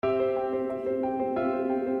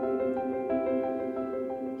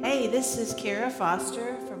this is Kara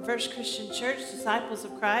Foster from First Christian Church Disciples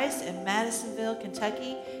of Christ in Madisonville,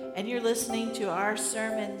 Kentucky, and you're listening to our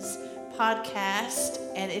sermons podcast.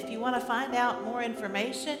 And if you want to find out more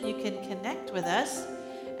information, you can connect with us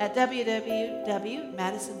at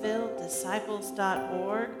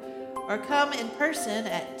www.madisonvilledisciples.org or come in person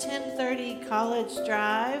at 1030 College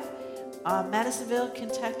Drive, Madisonville,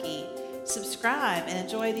 Kentucky. Subscribe and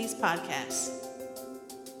enjoy these podcasts.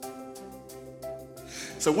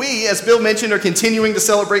 So we, as Bill mentioned, are continuing to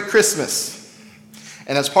celebrate Christmas.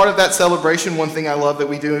 And as part of that celebration, one thing I love that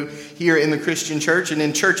we do here in the Christian church and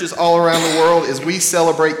in churches all around the world is we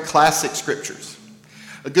celebrate classic scriptures.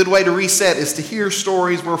 A good way to reset is to hear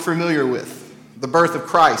stories we're familiar with. The birth of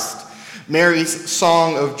Christ, Mary's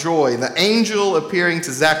song of joy, the angel appearing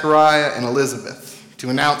to Zechariah and Elizabeth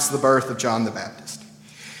to announce the birth of John the Baptist.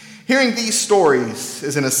 Hearing these stories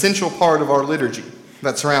is an essential part of our liturgy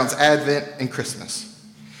that surrounds Advent and Christmas.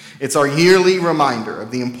 It's our yearly reminder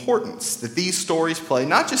of the importance that these stories play,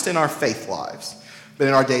 not just in our faith lives, but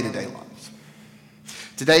in our day-to-day lives.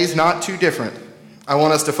 Today's not too different. I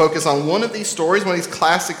want us to focus on one of these stories, one of these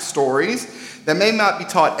classic stories that may not be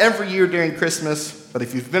taught every year during Christmas, but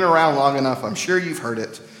if you've been around long enough, I'm sure you've heard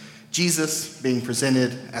it. Jesus being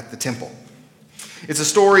presented at the temple. It's a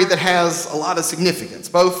story that has a lot of significance,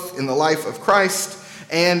 both in the life of Christ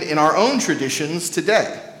and in our own traditions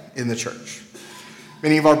today in the church.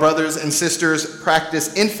 Many of our brothers and sisters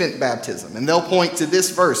practice infant baptism, and they'll point to this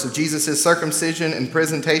verse of Jesus' circumcision and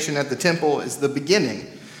presentation at the temple as the beginning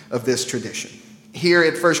of this tradition. Here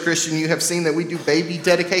at First Christian, you have seen that we do baby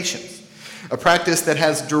dedications, a practice that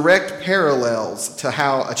has direct parallels to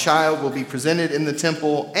how a child will be presented in the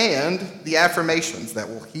temple and the affirmations that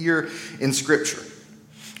we'll hear in Scripture.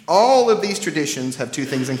 All of these traditions have two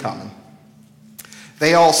things in common.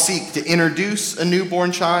 They all seek to introduce a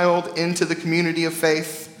newborn child into the community of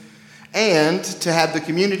faith and to have the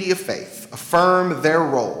community of faith affirm their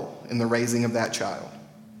role in the raising of that child.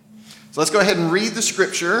 So let's go ahead and read the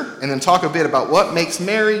scripture and then talk a bit about what makes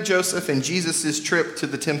Mary, Joseph, and Jesus' trip to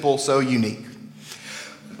the temple so unique.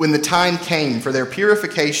 When the time came for their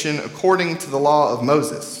purification according to the law of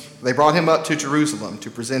Moses, they brought him up to Jerusalem to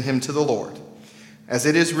present him to the Lord. As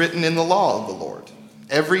it is written in the law of the Lord,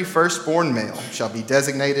 every firstborn male shall be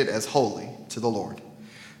designated as holy to the Lord.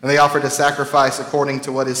 And they offered a sacrifice according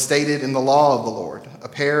to what is stated in the law of the Lord, a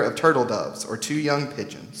pair of turtle doves or 2 young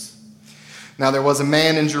pigeons. Now there was a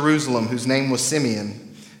man in Jerusalem whose name was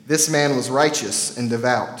Simeon. This man was righteous and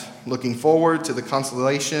devout, looking forward to the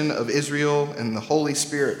consolation of Israel, and the Holy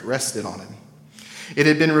Spirit rested on him. It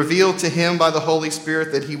had been revealed to him by the Holy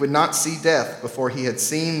Spirit that he would not see death before he had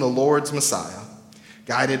seen the Lord's Messiah.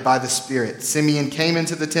 Guided by the Spirit, Simeon came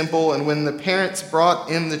into the temple, and when the parents brought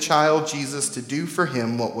in the child Jesus to do for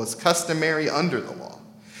him what was customary under the law,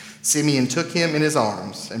 Simeon took him in his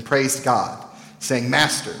arms and praised God, saying,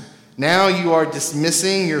 "Master, now you are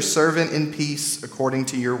dismissing your servant in peace according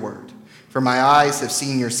to your word. For my eyes have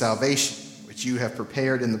seen your salvation, which you have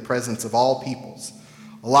prepared in the presence of all peoples,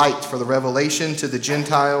 a light for the revelation to the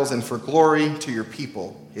Gentiles and for glory to your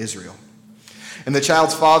people, Israel." And the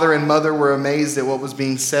child's father and mother were amazed at what was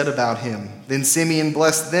being said about him. Then Simeon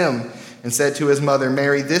blessed them and said to his mother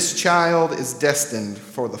Mary, "This child is destined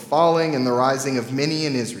for the falling and the rising of many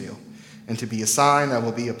in Israel, and to be a sign that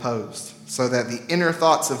will be opposed, so that the inner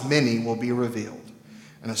thoughts of many will be revealed,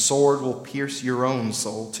 and a sword will pierce your own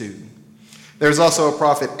soul too." There is also a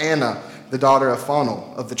prophet, Anna, the daughter of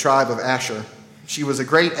Phanuel of the tribe of Asher. She was a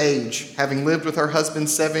great age, having lived with her husband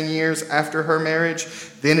 7 years after her marriage,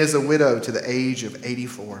 then as a widow to the age of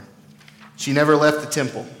 84. She never left the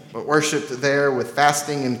temple, but worshipped there with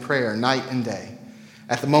fasting and prayer night and day.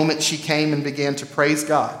 At the moment she came and began to praise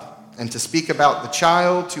God and to speak about the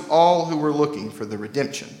child to all who were looking for the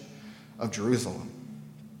redemption of Jerusalem.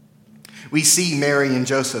 We see Mary and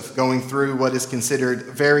Joseph going through what is considered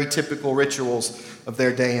very typical rituals of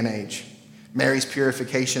their day and age. Mary's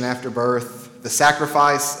purification after birth, the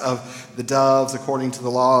sacrifice of the doves according to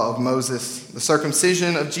the law of Moses, the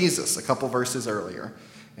circumcision of Jesus a couple verses earlier,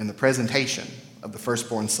 and the presentation of the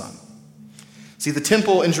firstborn son. See, the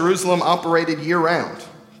temple in Jerusalem operated year-round,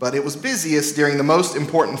 but it was busiest during the most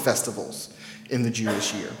important festivals in the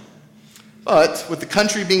Jewish year. But with the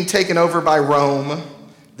country being taken over by Rome,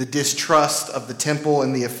 the distrust of the temple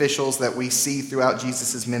and the officials that we see throughout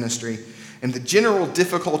Jesus' ministry, and the general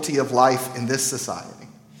difficulty of life in this society,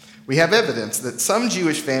 we have evidence that some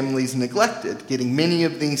Jewish families neglected getting many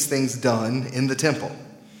of these things done in the temple.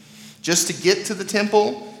 Just to get to the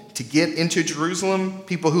temple, to get into Jerusalem,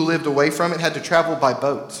 people who lived away from it had to travel by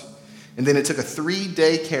boat. And then it took a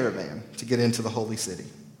 3-day caravan to get into the holy city.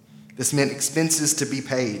 This meant expenses to be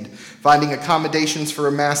paid, finding accommodations for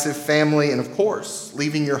a massive family, and of course,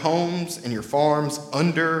 leaving your homes and your farms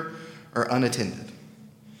under or unattended.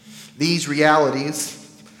 These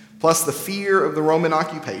realities, plus the fear of the Roman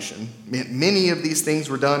occupation, meant many of these things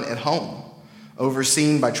were done at home,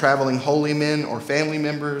 overseen by traveling holy men or family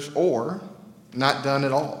members, or not done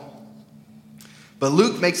at all. But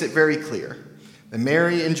Luke makes it very clear that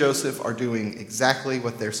Mary and Joseph are doing exactly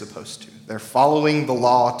what they're supposed to. They're following the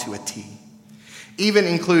law to a T, even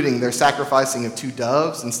including their sacrificing of 2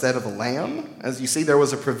 doves instead of a lamb. As you see, there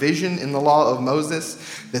was a provision in the law of Moses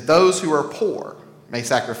that those who are poor may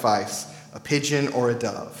sacrifice a pigeon or a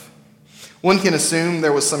dove. One can assume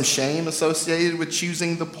there was some shame associated with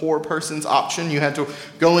choosing the poor person's option. You had to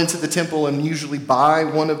go into the temple and usually buy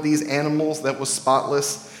one of these animals that was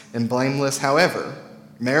spotless and blameless. However,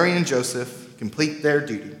 Mary and Joseph complete their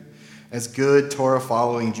duty as good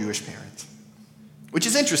Torah-following Jewish parents, which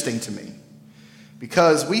is interesting to me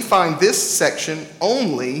because we find this section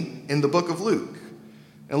only in the book of Luke.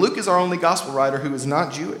 And Luke is our only gospel writer who is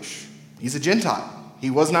not Jewish. He's a Gentile. He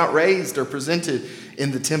was not raised or presented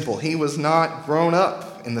in the temple. He was not grown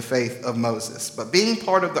up in the faith of Moses. But being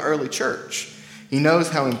part of the early church, he knows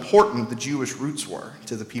how important the Jewish roots were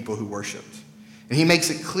to the people who worshiped. And he makes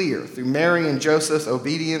it clear through Mary and Joseph's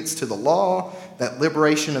obedience to the law that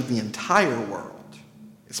liberation of the entire world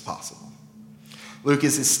is possible. Luke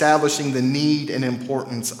is establishing the need and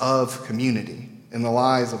importance of community in the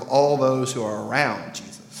lives of all those who are around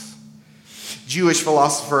Jesus. Jewish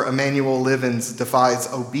philosopher Emanuel Levins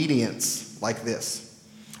defines obedience like this.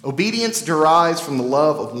 Obedience derives from the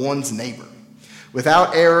love of one's neighbor,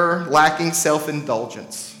 without error, lacking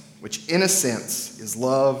self-indulgence, which in a sense is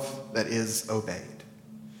love that is obeyed.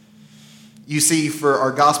 You see, for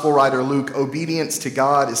our gospel writer Luke, obedience to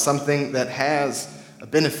God is something that has a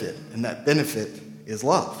benefit, and that benefit is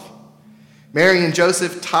love. Mary and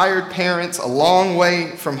Joseph, tired parents, a long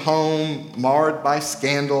way from home, marred by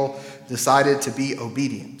scandal, decided to be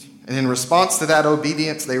obedient. And in response to that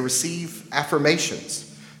obedience, they receive affirmations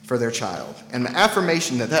for their child. And the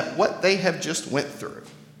affirmation that what they have just went through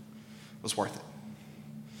was worth it.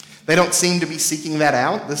 They don't seem to be seeking that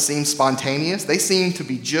out. This seems spontaneous. They seem to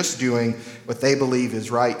be just doing what they believe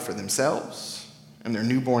is right for themselves and their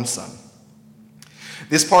newborn son.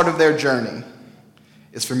 This part of their journey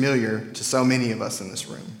is familiar to so many of us in this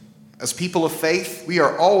room. As people of faith, we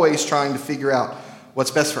are always trying to figure out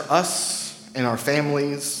what's best for us and our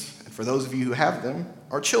families, and for those of you who have them,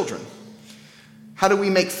 our children. How do we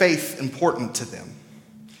make faith important to them?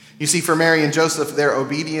 You see, for Mary and Joseph, their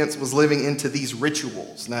obedience was living into these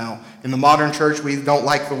rituals. Now, in the modern church, we don't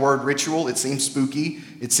like the word ritual. It seems spooky.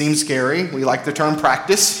 It seems scary. We like the term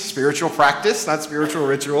practice, spiritual practice, not spiritual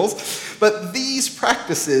rituals. But these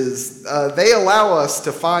practices, they allow us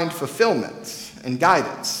to find fulfillment and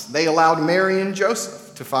guidance. They allowed Mary and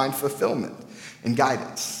Joseph to find fulfillment and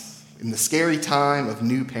guidance in the scary time of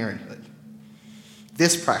new parenthood.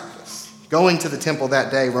 This practice, going to the temple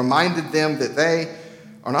that day, reminded them that they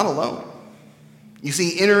are not alone. You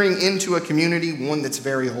see, entering into a community, one that's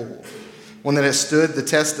very old, one that has stood the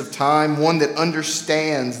test of time, one that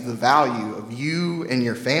understands the value of you and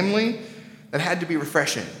your family, that had to be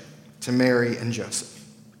refreshing to Mary and Joseph.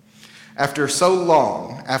 After so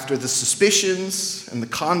long, after the suspicions and the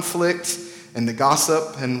conflict and the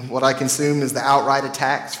gossip and what I consume is the outright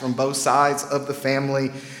attacks from both sides of the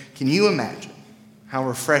family, can you imagine how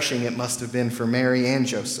refreshing it must have been for Mary and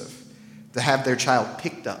Joseph to have their child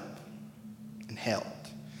picked up and held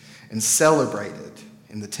and celebrated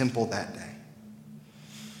in the temple that day?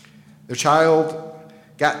 Their child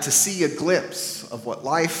got to see a glimpse of what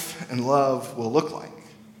life and love will look like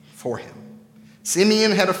for him.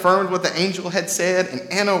 Simeon had affirmed what the angel had said, and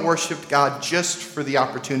Anna worshiped God just for the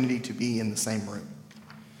opportunity to be in the same room.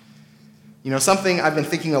 You know, something I've been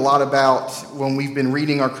thinking a lot about when we've been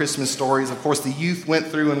reading our Christmas stories. Of course, the youth went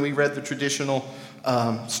through and we read the traditional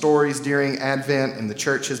stories during Advent, and the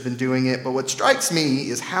church has been doing it. But what strikes me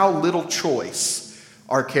is how little choice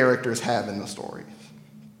our characters have in the stories.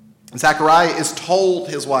 Zechariah is told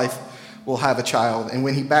his wife will have a child, and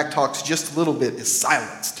when he backtalks just a little bit, is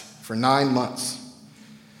silenced for 9 months.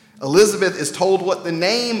 Elizabeth is told what the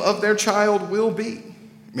name of their child will be.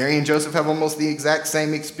 Mary and Joseph have almost the exact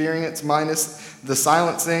same experience, minus the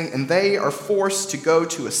silencing, and they are forced to go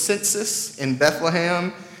to a census in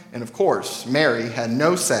Bethlehem. And of course, Mary had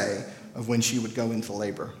no say of when she would go into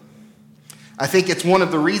labor. I think it's one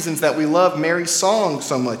of the reasons that we love Mary's song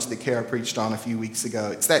so much that Kara preached on a few weeks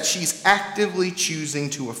ago. It's that she's actively choosing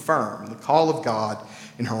to affirm the call of God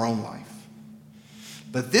in her own life.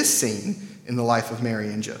 But this scene in the life of Mary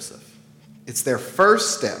and Joseph, it's their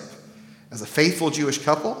first step as a faithful Jewish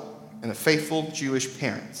couple and a faithful Jewish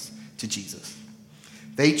parents to Jesus.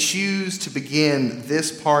 They choose to begin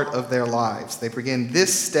this part of their lives. They begin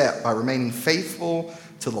this step by remaining faithful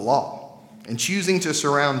to the law and choosing to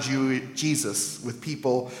surround Jesus with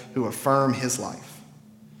people who affirm his life.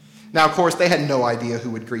 Now, of course, they had no idea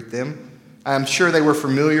who would greet them. I'm sure they were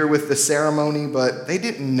familiar with the ceremony, but they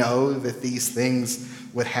didn't know that these things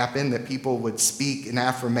would happen, that people would speak an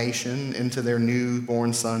affirmation into their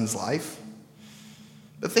newborn son's life.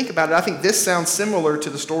 But think about it. I think this sounds similar to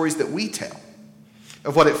the stories that we tell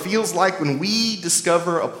of what it feels like when we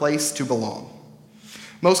discover a place to belong.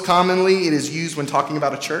 Most commonly, it is used when talking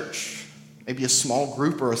about a church, maybe a small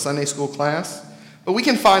group or a Sunday school class. But we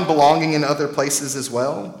can find belonging in other places as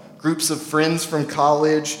well. Groups of friends from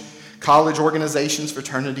college organizations,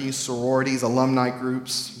 fraternities, sororities, alumni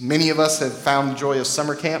groups. Many of us have found the joy of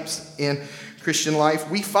summer camps in Christian life.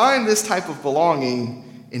 We find this type of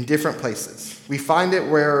belonging in different places. We find it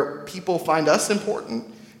where people find us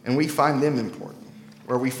important and we find them important,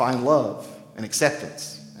 where we find love and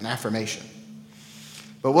acceptance and affirmation.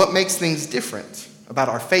 But what makes things different about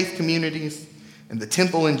our faith communities and the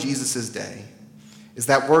temple in Jesus' day is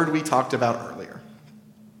that word we talked about earlier,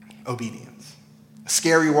 obedience. A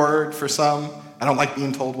scary word for some. I don't like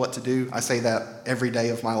being told what to do. I say that every day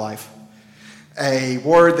of my life. A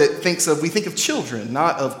word that we think of children,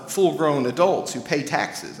 not of full-grown adults who pay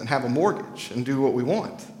taxes and have a mortgage and do what we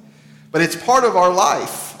want. But it's part of our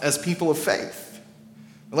life as people of faith.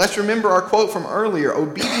 But let's remember our quote from earlier,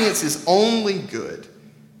 obedience is only good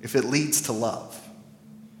if it leads to love.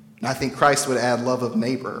 And I think Christ would add love of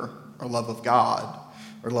neighbor or love of God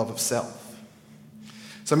or love of self.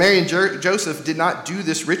 So Mary and Joseph did not do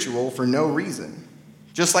this ritual for no reason.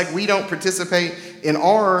 Just like we don't participate in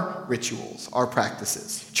our rituals, our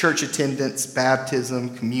practices, church attendance,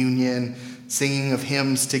 baptism, communion, singing of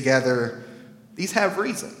hymns together, these have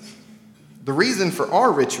reasons. The reason for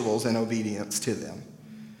our rituals and obedience to them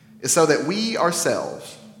is so that we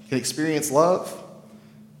ourselves can experience love,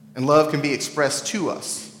 and love can be expressed to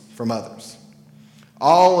us from others.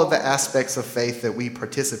 All of the aspects of faith that we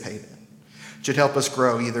participate in should help us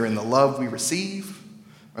grow either in the love we receive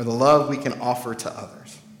or the love we can offer to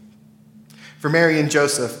others. For Mary and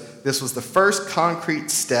Joseph, this was the first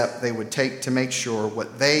concrete step they would take to make sure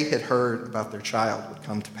what they had heard about their child would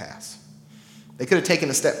come to pass. They could have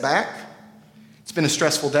taken a step back. It's been a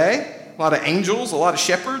stressful day, a lot of angels, a lot of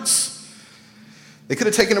shepherds. They could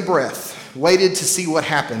have taken a breath, waited to see what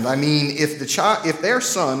happened. I mean, if their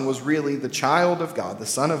son was really the child of God, the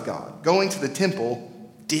Son of God, going to the temple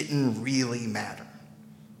didn't really matter.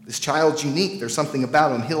 This child's unique. There's something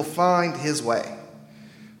about him. He'll find his way.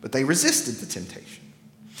 But they resisted the temptation.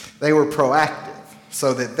 They were proactive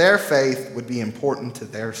so that their faith would be important to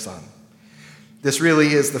their son. This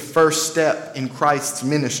really is the first step in Christ's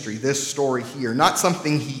ministry, this story here. Not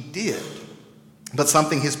something he did, but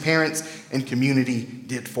something his parents and community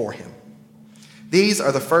did for him. These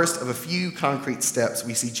are the first of a few concrete steps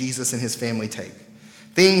we see Jesus and his family take.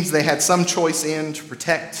 Things they had some choice in to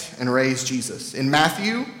protect and raise Jesus. In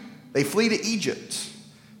Matthew, they flee to Egypt.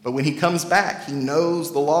 But when he comes back, he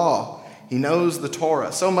knows the law. He knows the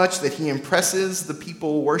Torah, so much that he impresses the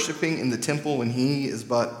people worshiping in the temple when he is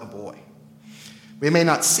but a boy. We may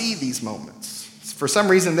not see these moments. For some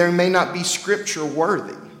reason, they may not be scripture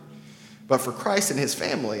worthy. But for Christ and his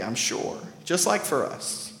family, I'm sure, just like for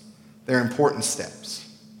us, they're important steps.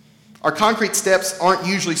 Our concrete steps aren't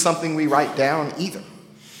usually something we write down either.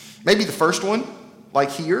 Maybe the first one,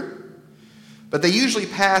 like here, but they usually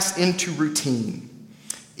pass into routine.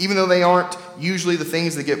 Even though they aren't usually the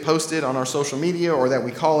things that get posted on our social media or that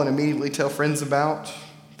we call and immediately tell friends about,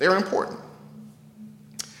 they're important.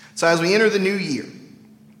 So as we enter the new year,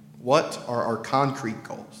 what are our concrete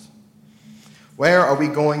goals? Where are we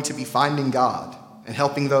going to be finding God and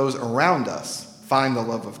helping those around us find the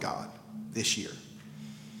love of God this year?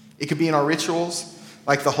 It could be in our rituals,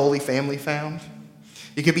 like the Holy Family found.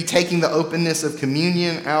 It could be taking the openness of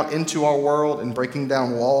communion out into our world and breaking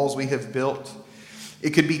down walls we have built. It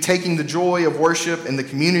could be taking the joy of worship and the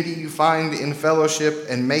community you find in fellowship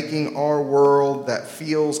and making our world that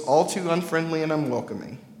feels all too unfriendly and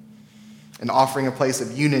unwelcoming, and offering a place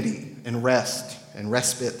of unity and rest and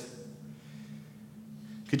respite.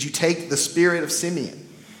 Could you take the spirit of Simeon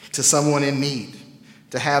to someone in need,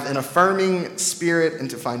 to have an affirming spirit and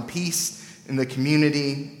to find peace in the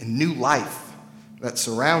community and new life that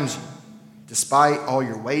surrounds you, despite all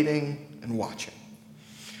your waiting and watching?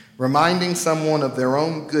 Reminding someone of their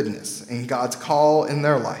own goodness and God's call in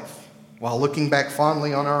their life, while looking back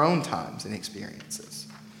fondly on our own times and experiences.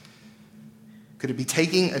 Could it be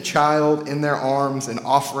taking a child in their arms and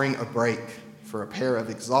offering a break for a pair of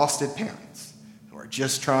exhausted parents who are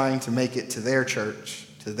just trying to make it to their church,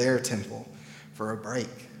 to their temple, for a break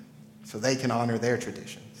so they can honor their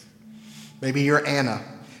traditions? Maybe you're Anna,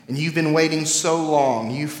 and you've been waiting so long,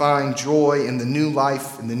 you find joy in the new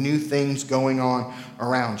life and the new things going on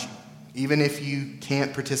around you, even if you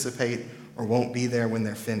can't participate or won't be there when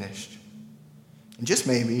they're finished. And just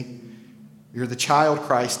maybe, you're the child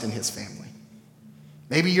Christ and his family.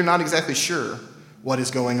 Maybe you're not exactly sure what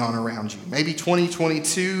is going on around you. Maybe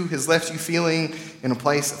 2022 has left you feeling in a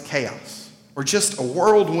place of chaos, or just a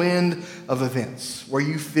whirlwind of events where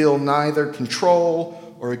you feel neither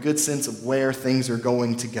control or a good sense of where things are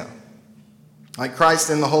going to go. Like Christ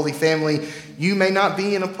and the Holy Family, you may not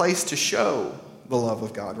be in a place to show the love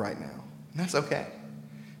of God right now. And that's okay,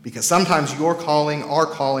 because sometimes our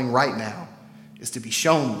calling right now is to be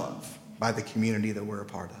shown love by the community that we're a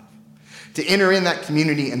part of. To enter in that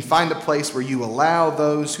community and find a place where you allow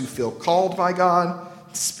those who feel called by God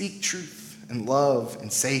to speak truth and love and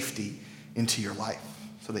safety into your life,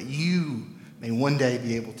 so that you may one day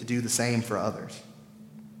be able to do the same for others.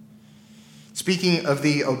 Speaking of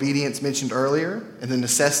the obedience mentioned earlier and the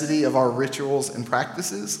necessity of our rituals and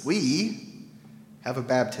practices, we have a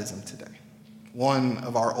baptism today, one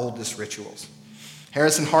of our oldest rituals.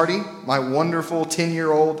 Harrison Hardy, my wonderful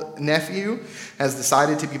 10-year-old nephew, has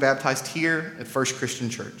decided to be baptized here at First Christian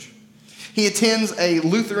Church. He attends a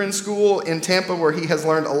Lutheran school in Tampa where he has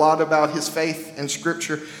learned a lot about his faith and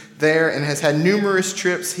scripture there and has had numerous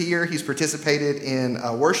trips here. He's participated in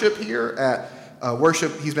worship here at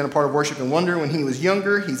worship. He's been a part of Worship and Wonder when he was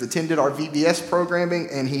younger. He's attended our VBS programming,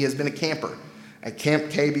 and he has been a camper at Camp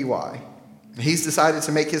KBY. He's decided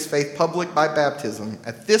to make his faith public by baptism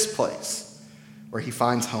at this place where he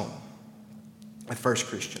finds home, at First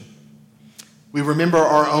Christian. We remember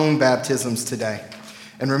our own baptisms today,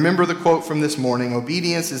 and remember the quote from this morning: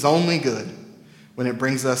 obedience is only good when it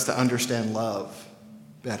brings us to understand love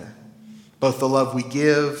better, both the love we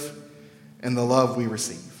give and the love we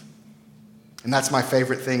receive. And that's my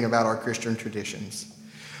favorite thing about our Christian traditions.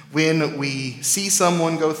 When we see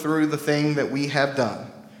someone go through the thing that we have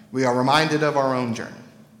done, we are reminded of our own journey.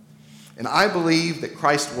 And I believe that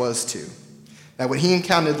Christ was too. That when he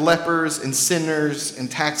encountered lepers and sinners and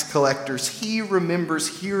tax collectors, he remembers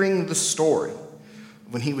hearing the story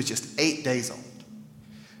when he was just 8 days old.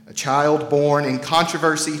 A child born in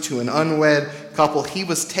controversy to an unwed couple, he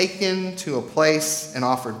was taken to a place and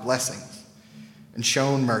offered blessings and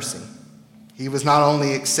shown mercy. He was not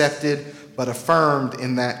only accepted, but affirmed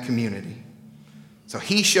in that community. So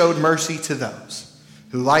he showed mercy to those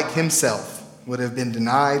who, like himself, would have been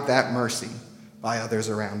denied that mercy by others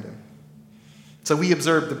around him. So we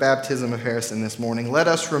observed the baptism of Harrison this morning. Let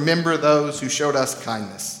us remember those who showed us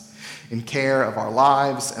kindness in care of our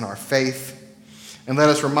lives and our faith. And let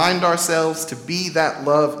us remind ourselves to be that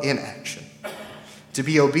love in action, to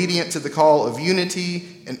be obedient to the call of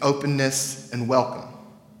unity and openness and welcome,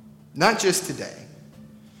 not just today,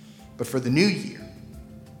 but for the new year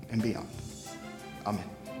and beyond. Amen.